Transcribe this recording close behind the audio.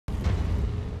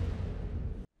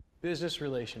Business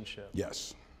relationship.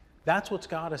 Yes. That's what's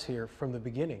got us here from the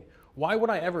beginning. Why would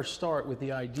I ever start with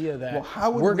the idea that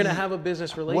Well, we're going to have a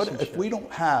business relationship? What if we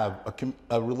don't have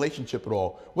a relationship at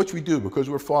all, which we do because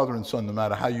we're father and son, no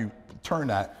matter how you turn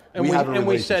that, and we have a relationship. And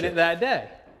we said it that day.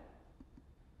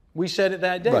 We said it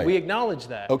that day. Right. We acknowledged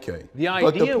that. Okay. The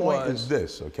idea but the point was is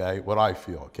this, okay? What I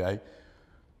feel, okay?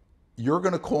 You're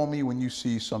going to call me when you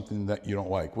see something that you don't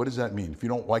like. What does that mean? If you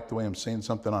don't like the way I'm saying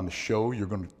something on the show, you're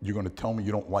going to tell me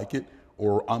you don't like it?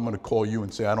 Or I'm going to call you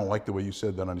and say, I don't like the way you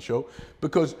said that on the show?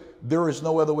 Because there is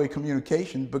no other way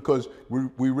communication, because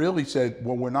we really said,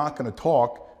 well, we're not going to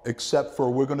talk except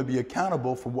for we're going to be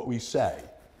accountable for what we say.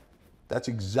 That's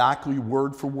exactly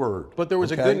word for word. But there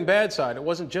was a good and bad side. It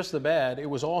wasn't just the bad. It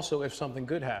was also if something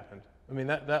good happened. I mean,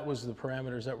 that was the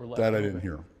parameters that were left. That I didn't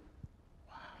hear.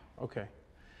 Wow. Okay.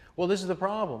 Well, this is the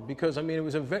problem, because I mean,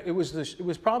 it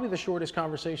was probably the shortest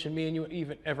conversation me and you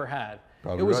even ever had.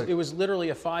 Probably right. It was literally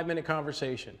a 5-minute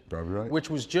conversation. Probably right. Which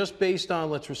was just based on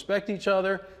let's respect each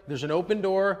other. There's an open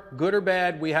door, good or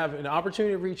bad. We have an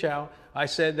opportunity to reach out. I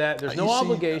said that there's no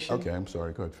obligation. Okay, I'm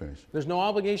sorry. Go ahead, finish. There's no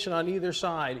obligation on either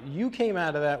side. You came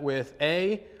out of that with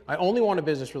A, I only want a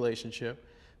business relationship.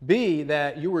 B,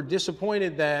 that you were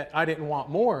disappointed that I didn't want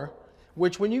more.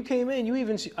 Which when you came in,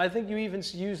 I think you even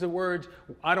used the words,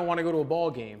 I don't want to go to a ball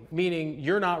game, meaning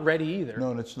you're not ready either.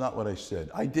 No, that's not what I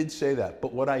said. I did say that,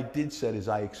 but what I did say is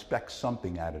I expect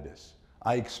something out of this.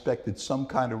 I expected some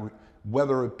kind of,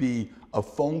 whether it be a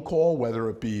phone call, whether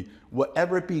it be,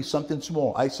 whatever it be, something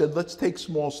small. I said, let's take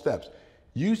small steps.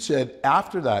 You said,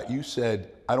 after that, you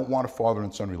said, I don't want a father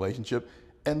and son relationship.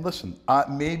 And listen,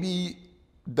 maybe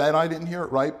that I didn't hear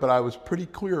it right, but I was pretty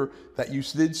clear that you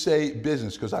did say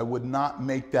business, because I would not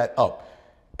make that up.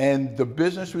 And the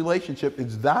business relationship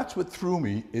that's what threw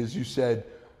me, is you said,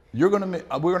 we're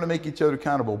gonna make each other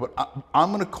accountable, but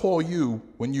I'm gonna call you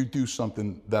when you do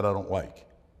something that I don't like,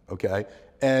 okay?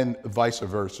 And vice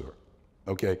versa,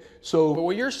 okay? So. But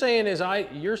what you're saying is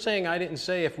you're saying I didn't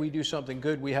say if we do something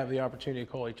good, we have the opportunity to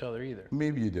call each other either.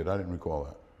 Maybe you did, I didn't recall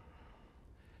that.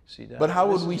 See, Dad, but how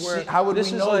would we see? How would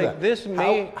we know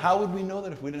that? How would we know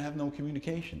that if we didn't have no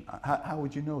communication? How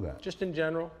would you know that? Just in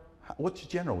general. What's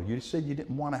general? You said you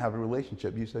didn't want to have a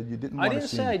relationship. You said you didn't want to see. I didn't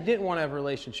say I didn't want to have a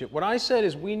relationship. What I said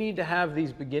is we need to have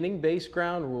these beginning base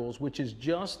ground rules, which is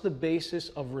just the basis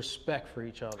of respect for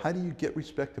each other. How do you get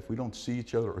respect if we don't see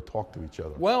each other or talk to each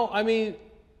other? Well, I mean,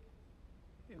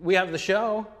 we have the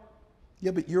show.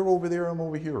 Yeah, but you're over there, I'm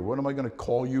over here. What am I going to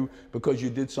call you because you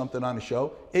did something on a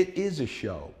show? It is a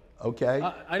show, okay?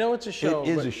 I know it's a show. It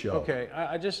is a show. Okay,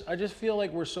 I just feel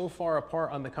like we're so far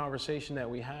apart on the conversation that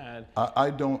we had. I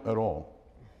don't at all.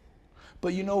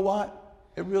 But you know what?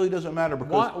 It really doesn't matter,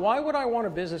 because why would I want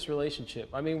a business relationship?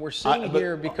 I mean, we're sitting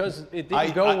here because it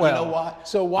didn't go well. You know what?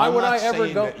 So why would I ever go?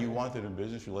 I'm not saying that you wanted a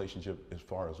business relationship as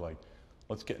far as like,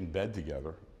 let's get in bed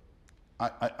together.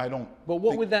 I don't. But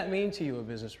what would that mean to you, a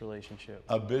business relationship?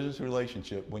 A business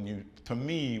relationship, to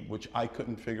me, which I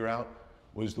couldn't figure out,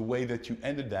 was the way that you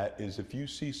ended that is if you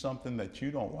see something that you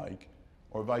don't like,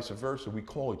 or vice versa, we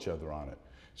call each other on it.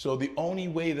 So the only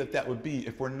way that would be,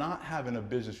 if we're not having a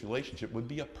business relationship, would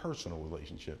be a personal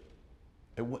relationship.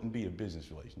 It wouldn't be a business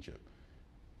relationship.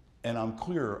 And I'm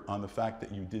clear on the fact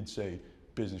that you did say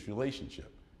business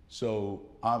relationship. So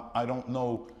I don't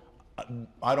know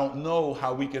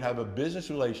how we could have a business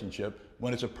relationship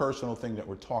when it's a personal thing that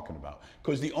we're talking about.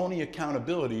 Because the only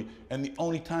accountability and the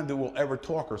only time that we'll ever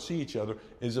talk or see each other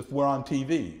is if we're on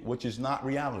TV, which is not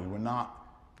reality.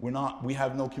 We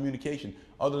have no communication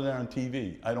other than on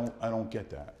TV. I don't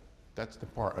get that. That's the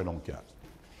part I don't get.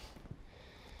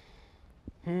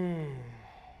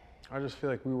 I just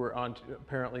feel like we were on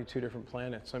apparently two different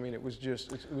planets. I mean, it was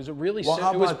a really,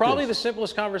 Well, it was probably the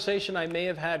simplest conversation I may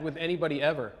have had with anybody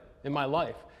ever in my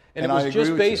life. And it I was just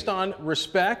agree with based you. on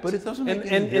respect But it doesn't make any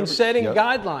and difference. setting Yep.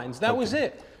 guidelines. That Okay. was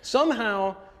it.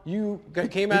 Somehow you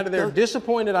came out of there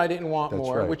disappointed I didn't want That's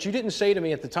more, right. which you didn't say to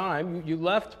me at the time. You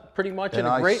left pretty much in And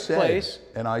a great place.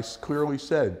 And I clearly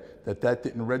said that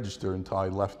didn't register until I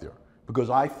left there. Because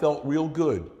I felt real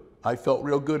good. I felt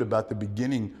real good about the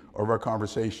beginning of our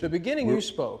conversation. The beginning you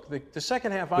spoke. The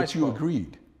second half I spoke. But you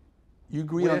agreed. You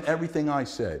agreed on everything I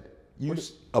said.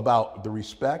 About the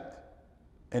respect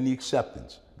and the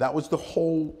acceptance. That was the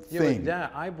whole thing. Yeah, but Dad,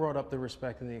 I brought up the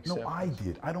respect and the acceptance. No, I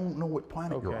did. I don't know what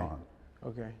planet you're on.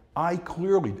 Okay. I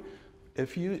clearly,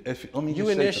 let me just You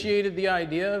initiated the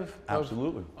idea of?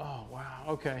 Absolutely. Oh, wow.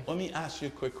 Okay. Let me ask you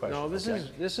a quick question. No, this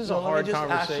is No, a let me hard just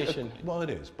ask you conversation. Well, it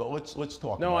is, but let's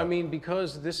talk about No, I it. mean,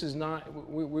 because this is not,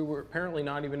 we were apparently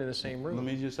not even in the same room. Let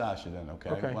me just ask you then,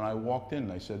 okay? When I walked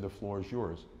in, I said, the floor is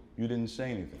yours. You didn't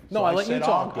say anything. No, So I let you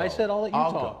talk. I'll I said, I'll let you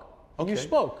talk. Go. And you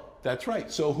spoke. That's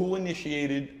right. So who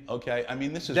initiated, okay, I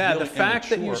mean, this is Dad, really the fact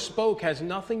that you immature. spoke has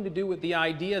nothing to do with the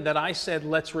idea that I said,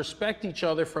 let's respect each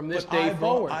other from this But day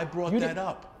forward. I brought You that didn't-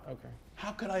 up. Okay.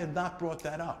 How could I have not brought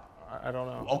that up? I don't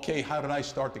know. Okay, how did I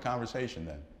start the conversation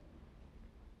then?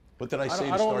 What did I say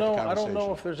to I don't start the know. conversation? I don't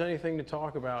know if there's anything to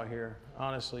talk about here,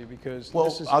 honestly, because Well,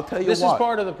 this is, I'll tell you this is what.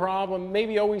 part of the problem.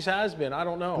 Maybe always has been. I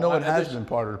don't know. No, it has there's- been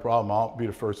part of the problem. I'll be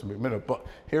the first to admit it. But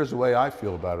here's the way I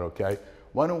feel about it, okay?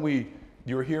 Why don't we,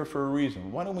 you're here for a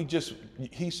reason. Why don't we just,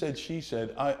 he said, she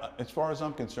said, as far as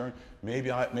I'm concerned,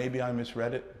 maybe I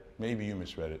misread it. Maybe you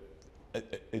misread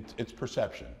it. It's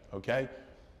perception, okay?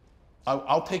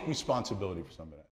 I'll take responsibility for some of that.